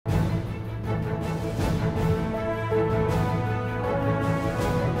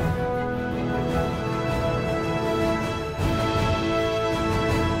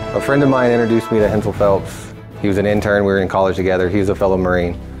A friend of mine introduced me to Hensel Phelps. He was an intern, we were in college together. He was a fellow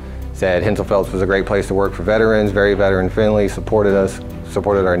Marine. Said Hensel Phelps was a great place to work for veterans, very veteran friendly, supported us,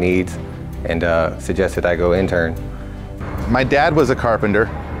 supported our needs, and suggested I go intern. My dad was a carpenter,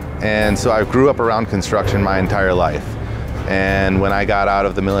 and so I grew up around construction my entire life. And when I got out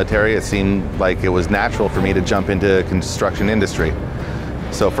of the military, it seemed like it was natural for me to jump into the construction industry.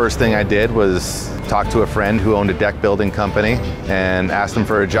 So first thing I did was talk to a friend who owned a deck building company and asked him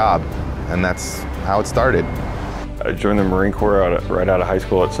for a job, and that's how it started. I joined the Marine Corps right out of high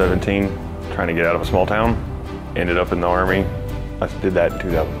school at 17, trying to get out of a small town. Ended up in the Army. I did that in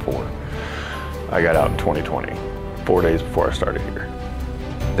 2004. I got out in 2020, 4 days before I started here.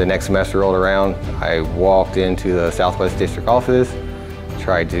 The next semester rolled around, I walked into the Southwest District office,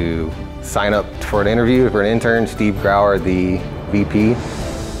 tried to sign up for an interview for an intern. Steve Grauer, the VP,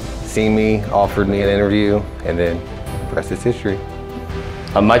 seen me, offered me an interview, and then the rest is history.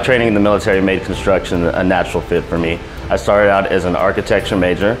 My training in the military made construction a natural fit for me. I started out as an architecture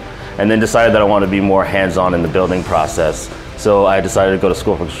major and then decided that I wanted to be more hands-on in the building process. So I decided to go to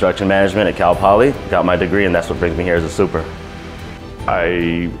school for construction management at Cal Poly, got my degree, and that's what brings me here as a super.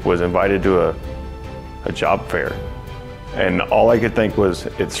 I was invited to a job fair, and all I could think was,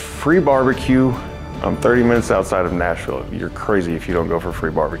 it's free barbecue. I'm 30 minutes outside of Nashville. You're crazy if you don't go for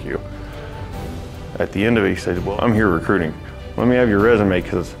free barbecue. At the end of it, he said, well, I'm here recruiting. Let me have your resume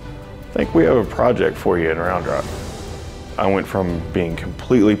because I think we have a project for you in Round Rock. I went from being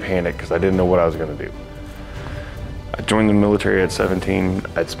completely panicked because I didn't know what I was going to do. I joined the military at 17.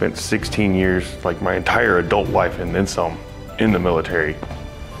 I'd spent 16 years, like my entire adult life and then some, in the military,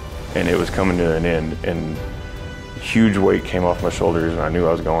 and it was coming to an end, and huge weight came off my shoulders, and I knew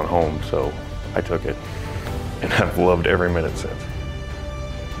I was going home, so I took it, and I've loved every minute since.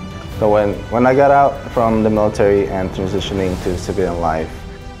 So when I got out from the military and transitioning to civilian life,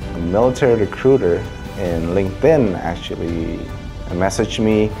 a military recruiter in LinkedIn actually messaged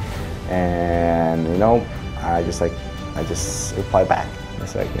me, and I just replied back.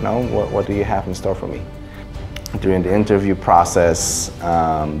 It's like, what do you have in store for me? During the interview process,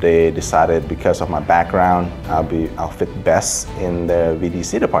 they decided because of my background, I'll fit best in the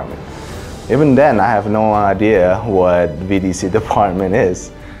VDC department. Even then, I have no idea what VDC department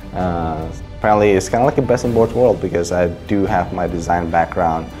is. Apparently, it's kind of like a best in both worlds because I do have my design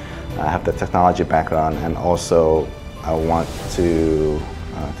background, I have the technology background, and also I want to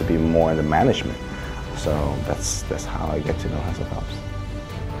be more in the management. So that's how I get to know Hensel Phelps.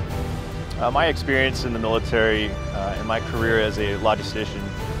 My experience in the military and my career as a logistician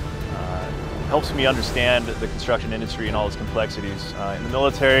helps me understand the construction industry and all its complexities. In the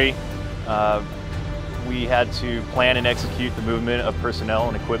military, we had to plan and execute the movement of personnel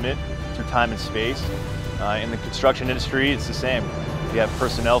and equipment through time and space. In the construction industry, it's the same. We have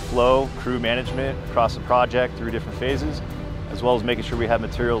personnel flow, crew management across the project through different phases, as well as making sure we have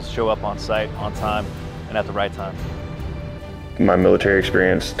materials show up on site, on time, and at the right time. My military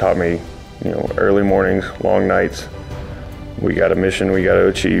experience taught me, early mornings, long nights. We got a mission we got to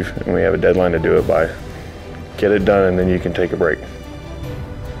achieve, and we have a deadline to do it by. Get it done, and then you can take a break.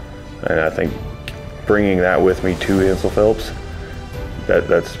 And I think bringing that with me to Hensel Phelps,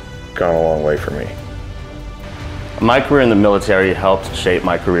 that's gone a long way for me. My career in the military helped shape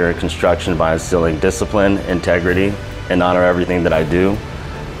my career in construction by instilling discipline, integrity, and honor everything that I do.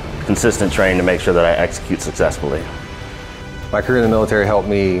 Consistent training to make sure that I execute successfully. My career in the military helped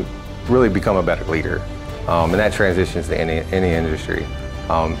me really become a better leader, and that transitions to any industry.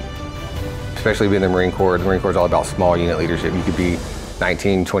 Especially being in the Marine Corps. The Marine Corps is all about small unit leadership. You could be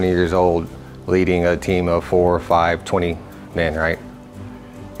 19, 20 years old leading a team of 4, 5, 20 men, right?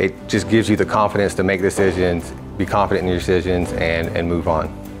 It just gives you the confidence to make decisions, be confident in your decisions, and move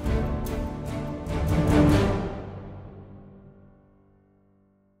on.